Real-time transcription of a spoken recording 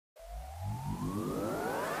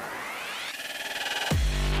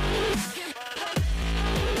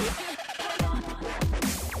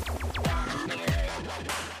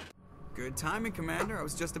timing, Commander. I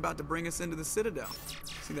was just about to bring us into the Citadel.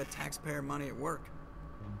 See that taxpayer money at work.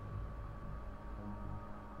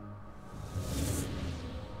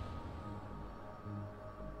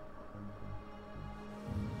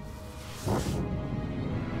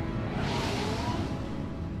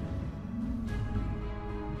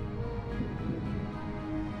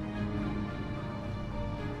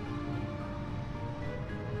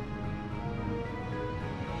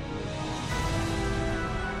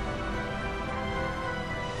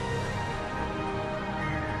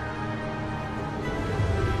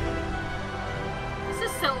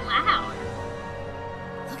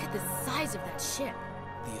 Ship.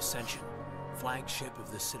 The Ascension, flagship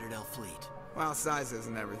of the Citadel fleet. Well, size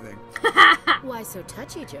isn't everything. Why so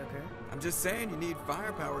touchy, Joker? I'm just saying you need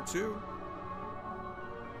firepower too.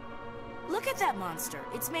 Look at that monster.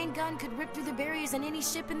 Its main gun could rip through the barriers in any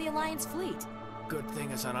ship in the Alliance fleet. Good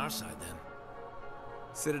thing it's on our side then.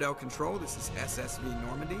 Citadel Control, this is SSV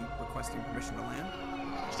Normandy, requesting permission to land.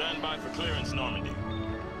 Stand by for clearance, Normandy.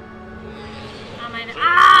 Oh my god.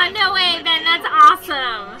 Ah, no way, Ben, that's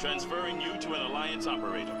awesome! Transferring you to an Alliance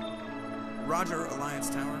operator. Roger, Alliance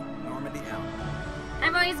Tower, Normandy out.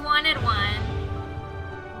 I've always wanted one.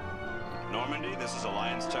 Normandy, this is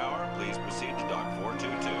Alliance Tower. Please proceed to Dock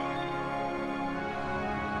 422.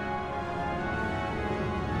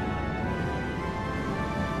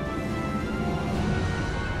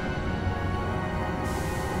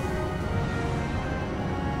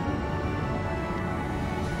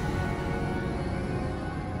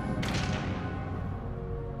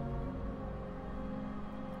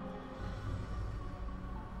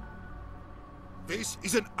 This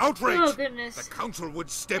is an outrage! Oh, goodness. The Council would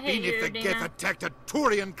step I in hate if the you, Geth Dana. attacked a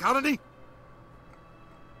Turian colony?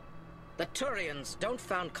 The Turians don't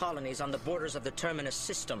found colonies on the borders of the Terminus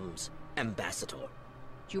systems, Ambassador.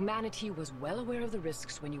 Humanity was well aware of the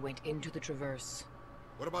risks when you went into the Traverse.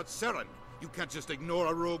 What about Seren? You can't just ignore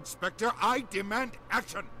a rogue Specter. I demand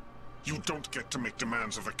action! You don't get to make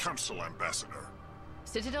demands of the Council, Ambassador.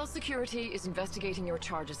 Citadel Security is investigating your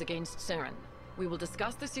charges against Seren. We will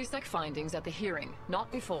discuss the CSEC findings at the hearing, not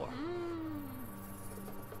before.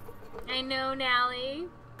 I know, Nally.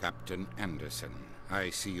 Captain Anderson,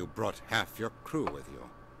 I see you brought half your crew with you.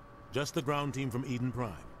 Just the ground team from Eden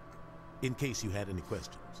Prime, in case you had any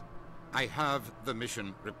questions. I have the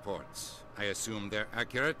mission reports. I assume they're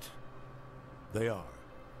accurate? They are.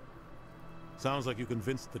 Sounds like you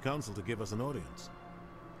convinced the Council to give us an audience.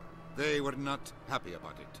 They were not happy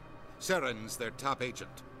about it. Seren's their top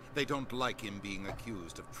agent. They don't like him being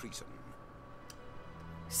accused of treason.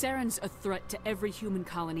 Seren's a threat to every human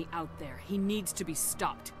colony out there. He needs to be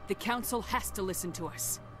stopped. The Council has to listen to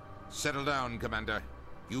us. Settle down, Commander.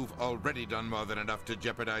 You've already done more than enough to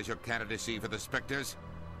jeopardize your candidacy for the Specters.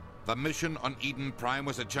 The mission on Eden Prime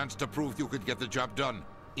was a chance to prove you could get the job done.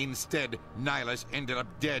 Instead, Nihilus ended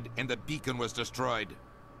up dead and the beacon was destroyed.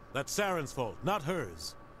 That's Saren's fault, not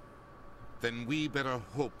hers. Then we better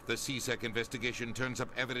hope the CSEC investigation turns up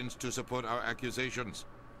evidence to support our accusations.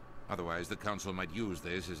 Otherwise, the Council might use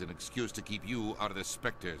this as an excuse to keep you out of the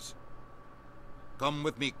Specters. Come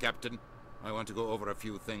with me, Captain. I want to go over a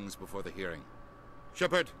few things before the hearing.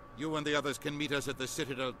 Shepard, you and the others can meet us at the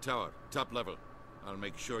Citadel Tower, top level. I'll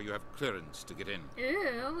make sure you have clearance to get in.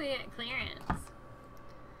 Ooh, we get clearance.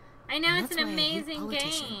 I know it's an amazing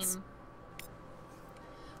game.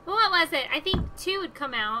 Well, what was it? I think 2 would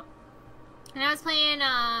come out. And I was playing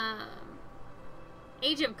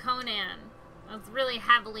Age of Conan. I was really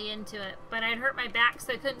heavily into it, but I'd hurt my back,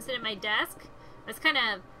 so I couldn't sit at my desk. I was kind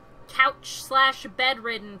of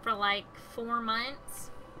couch/bedridden for like 4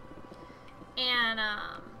 months. And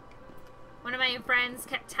one of my friends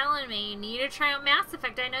kept telling me, you need to try out Mass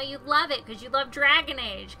Effect. I know you love it because you love Dragon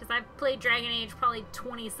Age. Because I've played Dragon Age probably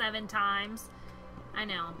 27 times. I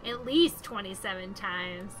know, at least 27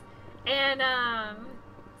 times. And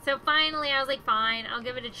so finally I was like, fine, I'll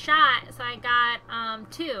give it a shot. So I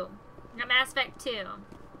got 2. I got Mass Effect 2.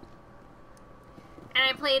 And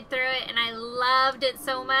I played through it and I loved it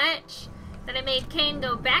so much that I made Kane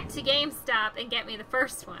go back to GameStop and get me the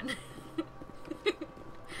first one.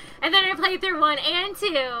 And then I played through 1 and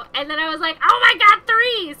 2, and then I was like, oh my god,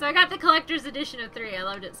 3! So I got the collector's edition of 3. I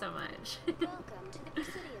loved it so much. Welcome to the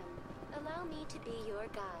Presidium. Allow me to be your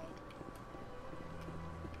guide.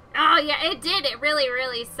 Oh yeah, it did. It really,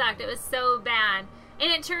 really sucked. It was so bad.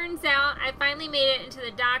 And it turns out I finally made it into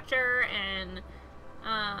the doctor, and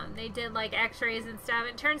they did like x-rays and stuff.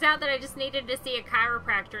 It turns out that I just needed to see a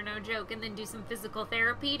chiropractor, no joke, and then do some physical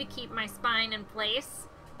therapy to keep my spine in place.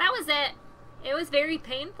 That was it. It was very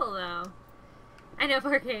painful, though. I know,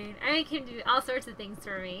 poor Kane. I can do all sorts of things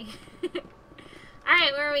for me.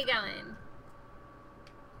 Alright, where are we going?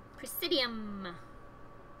 Presidium.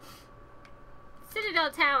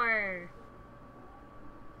 Citadel Tower.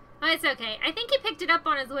 Oh, it's okay. I think he picked it up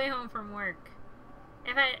on his way home from work.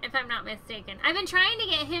 If I'm not mistaken. I've been trying to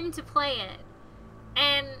get him to play it.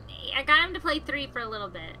 And I got him to play 3 for a little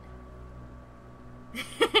bit.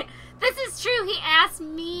 This is true. He asked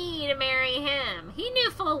me to marry him. He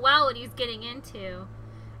knew full well what he was getting into.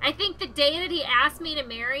 I think the day that he asked me to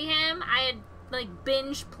marry him, I had like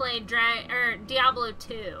binge played Diablo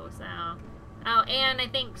 2. So, oh, and I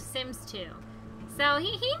think Sims 2. So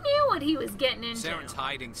he knew what he was getting into. Saren's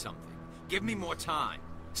hiding something. Give me more time.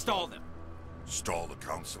 Stall them. Stall the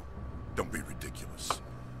council? Don't be ridiculous.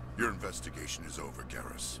 Your investigation is over,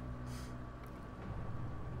 Garrus.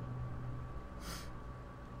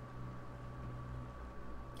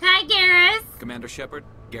 Hi, Garrus. Commander Shepard,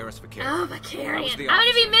 Garrus Vicarian. Oh, Vicarian. I'm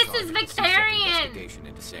gonna be Mrs. Vicarian. Investigation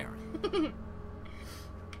into Saren.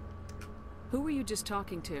 Who were you just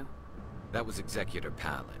talking to? That was Executor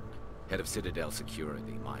Palin, head of Citadel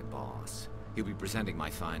Security, my boss. He'll be presenting my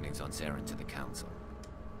findings on Saren to the council.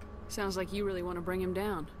 Sounds like you really want to bring him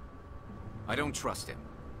down. I don't trust him.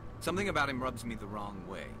 Something about him rubs me the wrong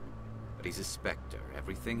way. But he's a Specter.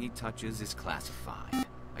 Everything he touches is classified.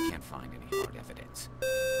 I can't find any hard evidence.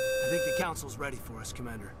 I think the council's ready for us,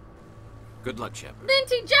 Commander. Good luck, Shepard.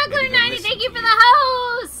 Linty Juggler 90, thank you for the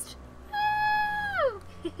host! Woo!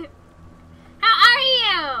 How are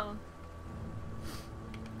you?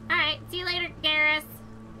 Alright, see you later, Garrus.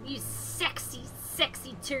 You sexy,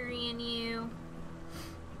 sexy Turian, you.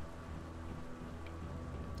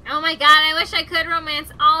 Oh my god, I wish I could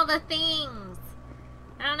romance all the things.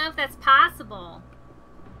 I don't know if that's possible.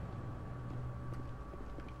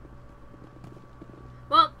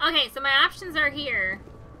 Well, okay, so my options are here.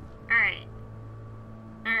 Alright.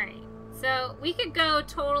 Alright. So, we could go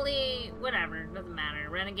totally, whatever, doesn't matter.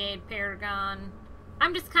 Renegade, Paragon.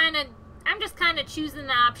 I'm just kind of choosing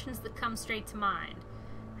the options that come straight to mind.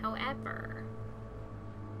 However,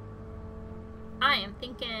 I am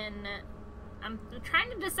thinking, I'm trying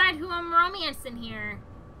to decide who I'm romancing here.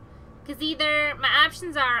 Because either, my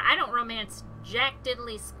options are, I don't romance jack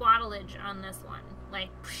diddly squaddleage on this one. Like,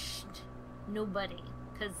 psh, nobody.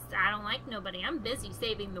 Because I don't like nobody. I'm busy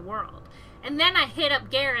saving the world. And then I hit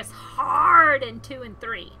up Garrus hard in 2 and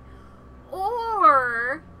 3.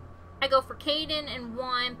 Or I go for Caden in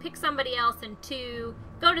 1, pick somebody else in 2,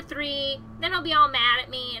 go to 3, then he'll be all mad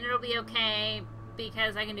at me and it'll be okay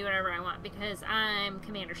because I can do whatever I want because I'm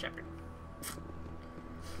Commander Shepard.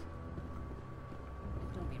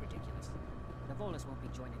 Don't be ridiculous. The Volus won't be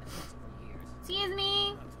joining the council for years. Excuse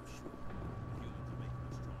me?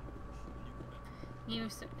 You,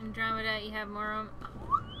 Andromeda, you have more room.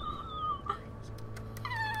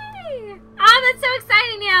 Yay! Oh, that's so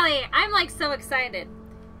exciting, Nelly! I'm like so excited.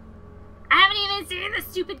 I haven't even seen the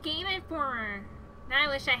stupid Game Informer. Now I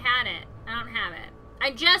wish I had it. I don't have it.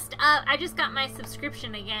 I just got my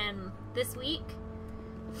subscription again this week.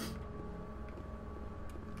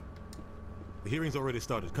 The hearing's already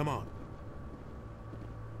started. Come on.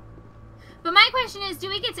 But my question is, do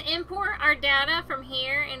we get to import our data from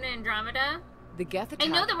here into Andromeda? The Geth attack I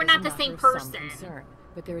know that we're not the same person. Concern,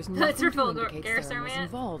 but there is nothing to indicate Saren was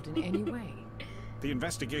involved in any way. The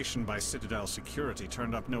investigation by Citadel Security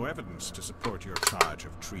turned up no evidence to support your charge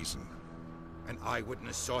of treason. An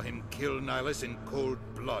eyewitness saw him kill Nihilus in cold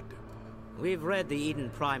blood. We've read the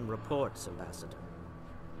Eden Prime reports, Ambassador.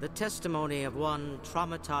 The testimony of one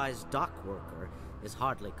traumatized dock worker is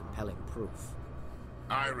hardly compelling proof.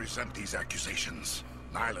 I resent these accusations.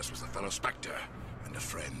 Nihilus was a fellow Specter and a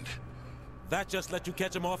friend. That just let you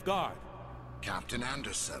catch him off guard. Captain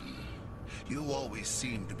Anderson, you always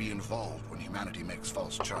seem to be involved when humanity makes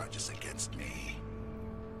false charges against me.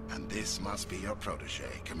 And this must be your protege,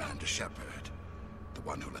 Commander Shepard. The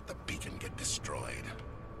one who let the beacon get destroyed.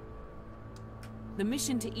 The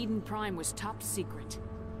mission to Eden Prime was top secret.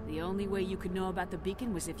 The only way you could know about the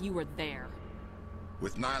beacon was if you were there.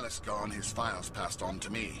 With Nihilus gone, his files passed on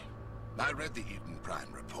to me. I read the Eden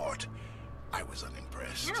Prime report. I was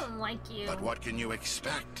unimpressed. I don't like you. But what can you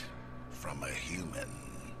expect from a human?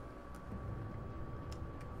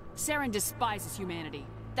 Saren despises humanity.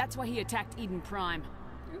 That's why he attacked Eden Prime.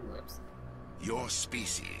 Ooh, whoops. Your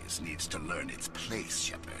species needs to learn its place,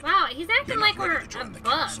 Shepard. Wow, he's acting like we're a bug.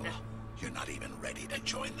 Council. You're not even ready to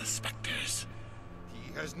join the Specters.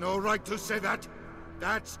 He has no right to say that.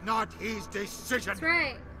 That's not his decision. That's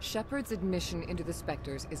right. Shepard's admission into the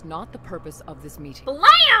Specters is not the purpose of this meeting.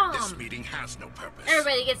 Blam! This meeting has no purpose.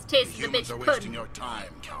 Everybody gets a taste the of the humans bitch are pudding. wasting your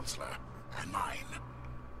time, Counselor, and mine.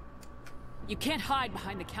 You can't hide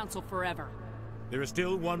behind the Council forever. There is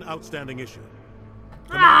still one outstanding issue.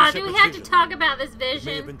 do we have to talk about this It may have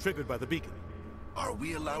vision? been triggered by the beacon. Are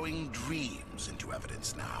we allowing dreams into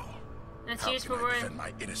evidence now? That's How useful can I for defend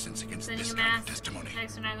my innocence against sending this a kind mass. of testimony?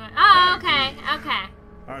 Next we're not going. Oh, okay, okay.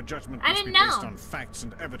 Our judgment I must be didn't based know. on facts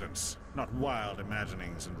and evidence, not wild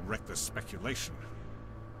imaginings and reckless speculation.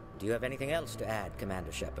 Do you have anything else to add,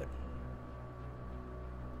 Commander Shepard?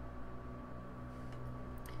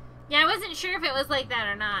 Yeah, I wasn't sure if it was like that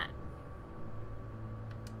or not.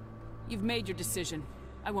 You've made your decision.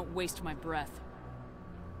 I won't waste my breath.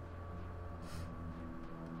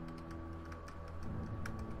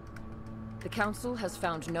 The Council has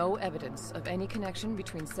found no evidence of any connection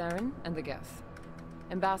between Saren and the Geth.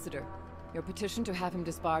 Ambassador, your petition to have him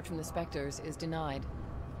disbarred from the Specters is denied.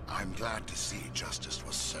 I'm glad to see justice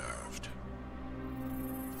was served.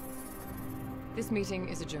 This meeting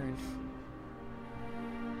is adjourned.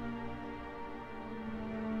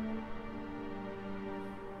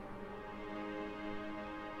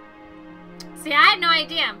 See, I had no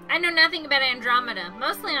idea. I know nothing about Andromeda,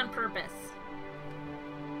 mostly on purpose.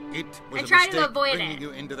 It was I a tried to mistake avoid bringing it.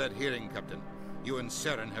 you into that hearing, Captain. You and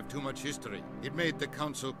Saren have too much history. It made the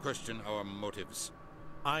Council question our motives.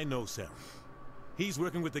 I know Saren. He's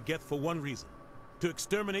working with the Geth for one reason. To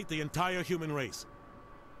exterminate the entire human race.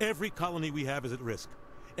 Every colony we have is at risk.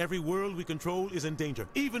 Every world we control is in danger.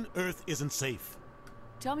 Even Earth isn't safe.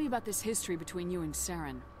 Tell me about this history between you and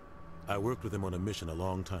Saren. I worked with him on a mission a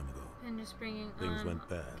long time ago. And just bringing Things went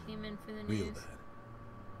bad. Came in for the Real news. bad.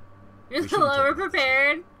 You're We a shouldn't little talk about this.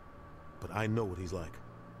 over-prepared. But I know what he's like.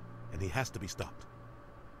 And he has to be stopped.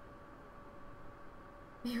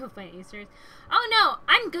 You will find Easter eggs. Oh no,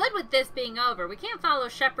 I'm good with this being over. We can't follow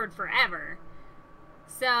Shepard forever.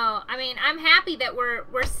 So, I mean, I'm happy that we're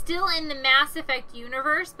still in the Mass Effect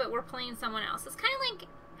universe, but we're playing someone else. It's kind of like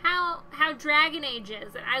how Dragon Age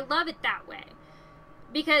is, and I love it that way.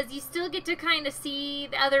 Because you still get to kind of see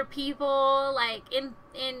the other people, like in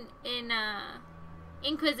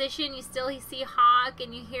Inquisition, you still see Hawk,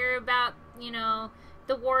 and you hear about, you know,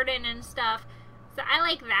 the Warden and stuff. So I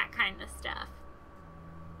like that kind of stuff.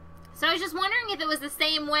 So I was just wondering if it was the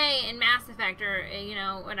same way in Mass Effect or, you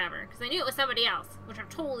know, whatever. Because I knew it was somebody else, which I'm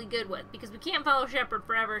totally good with. Because we can't follow Shepard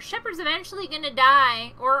forever. Shepard's eventually going to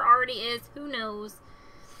die, or already is. Who knows?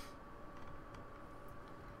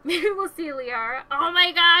 Maybe we'll see Liara. Oh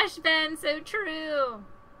my gosh, Ben, so true.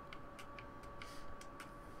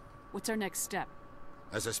 What's our next step?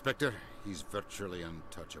 As a Spectre, he's virtually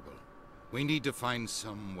untouchable. We need to find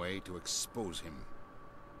some way to expose him.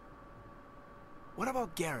 What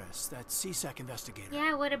about Garrus, that CSEC investigator?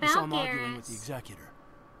 Yeah, what We about saw him arguing Garrus? with the Executor.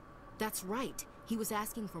 That's right. He was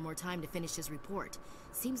asking for more time to finish his report.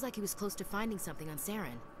 Seems like he was close to finding something on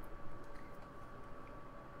Saren.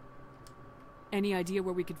 Any idea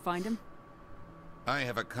where we could find him? I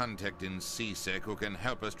have a contact in CSEC who can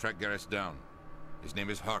help us track Garrus down. His name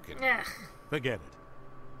is Harkin. Ugh. Forget it.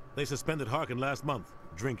 They suspended Harkin last month,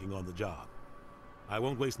 drinking on the job. I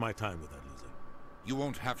won't waste my time with that loser. You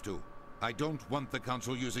won't have to. I don't want the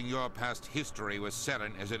Council using your past history with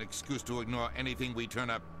Saren as an excuse to ignore anything we turn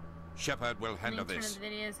up. Shepard will handle Link this. to the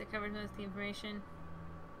videos that covers most of the information.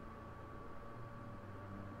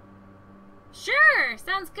 Sure,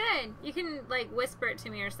 sounds good. You can like whisper it to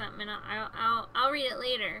me or something, and I'll read it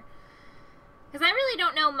later. Because I really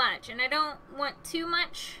don't know much, and I don't want too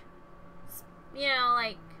much. You know,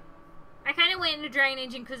 like I kind of went into Dragon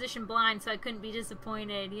Age Inquisition blind, so I couldn't be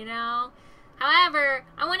disappointed. You know. However,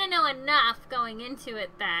 I want to know enough going into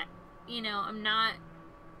it that, you know, I'm not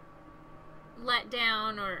let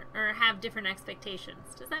down or have different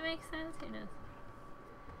expectations. Does that make sense? Who knows?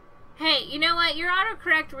 Hey, you know what? Your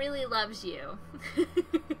autocorrect really loves you.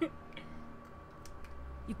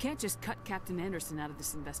 You can't just cut Captain Anderson out of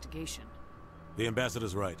this investigation. The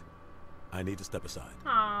ambassador's right. I need to step aside.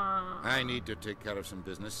 Aww. I need to take care of some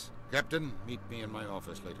business. Captain, meet me in my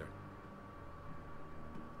office later.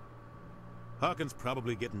 Harkin's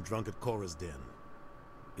probably getting drunk at Cora's Den.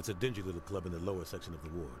 It's a dingy little club in the lower section of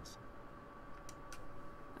the wards.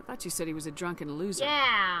 I thought you said he was a drunken loser.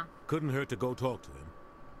 Yeah. Couldn't hurt to go talk to him.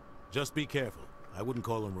 Just be careful. I wouldn't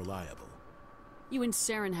call him reliable. You and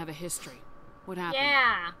Saren have a history. What happened?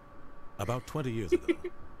 Yeah. About 20 years ago,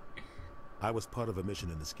 I was part of a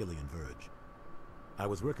mission in the Skillian Verge. I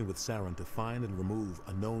was working with Saren to find and remove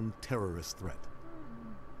a known terrorist threat.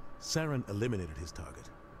 Saren eliminated his target,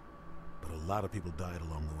 but a lot of people died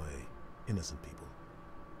along the way. Innocent people.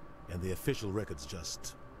 And the official records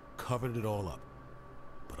just covered it all up.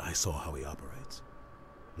 But I saw how he operates.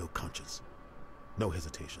 No conscience. No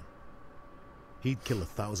hesitation. He'd kill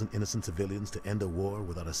 1,000 innocent civilians to end a war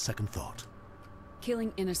without a second thought.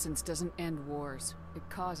 Killing innocents doesn't end wars. It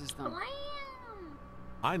causes them.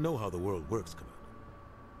 I know how the world works, Commander.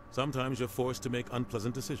 Sometimes you're forced to make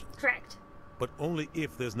unpleasant decisions. Correct. But only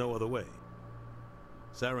if there's no other way.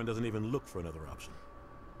 Saren doesn't even look for another option.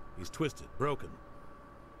 He's twisted, broken.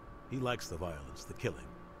 He likes the violence, the killing.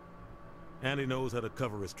 And he knows how to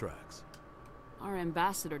cover his tracks. Our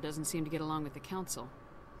ambassador doesn't seem to get along with the Council.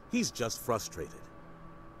 He's just frustrated.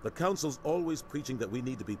 The Council's always preaching that we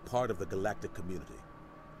need to be part of the galactic community.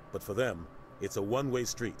 But for them, it's a one-way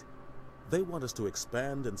street. They want us to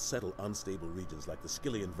expand and settle unstable regions like the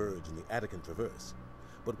Skillian Verge and the Attican Traverse.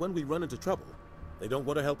 But when we run into trouble, they don't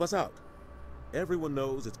want to help us out. Everyone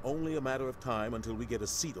knows it's only a matter of time until we get a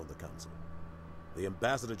seat on the Council. The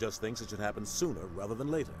ambassador just thinks it should happen sooner rather than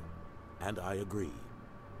later. And I agree.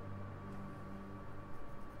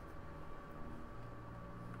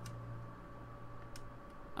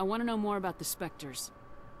 I want to know more about the Specters.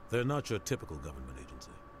 They're not your typical government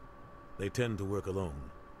agency. They tend to work alone,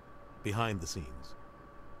 behind the scenes.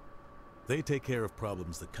 They take care of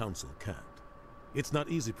problems the Council can't. It's not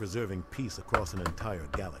easy preserving peace across an entire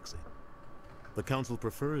galaxy. The Council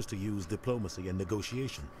prefers to use diplomacy and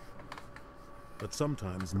negotiation. But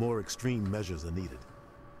sometimes more extreme measures are needed.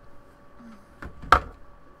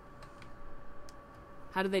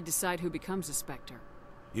 How do they decide who becomes a Specter?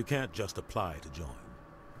 You can't just apply to join.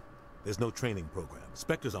 There's no training program.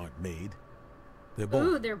 Specters aren't made. They're born.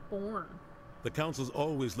 Ooh, they're born. The Council's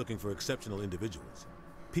always looking for exceptional individuals.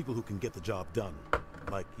 People who can get the job done.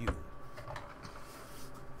 Like you.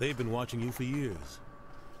 They've been watching you for years.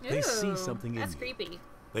 They see something in you. That's creepy.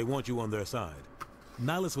 They want you on their side.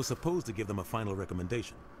 Nihilus was supposed to give them a final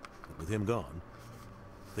recommendation. But with him gone,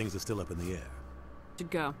 things are still up in the air. To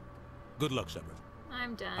go. Good luck, Shepard.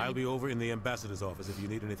 I'm done. I'll be over in the ambassador's office if you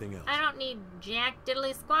need anything else. I don't need jack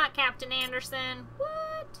diddly squat, Captain Anderson.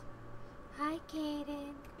 What? Hi,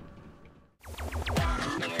 Kaden.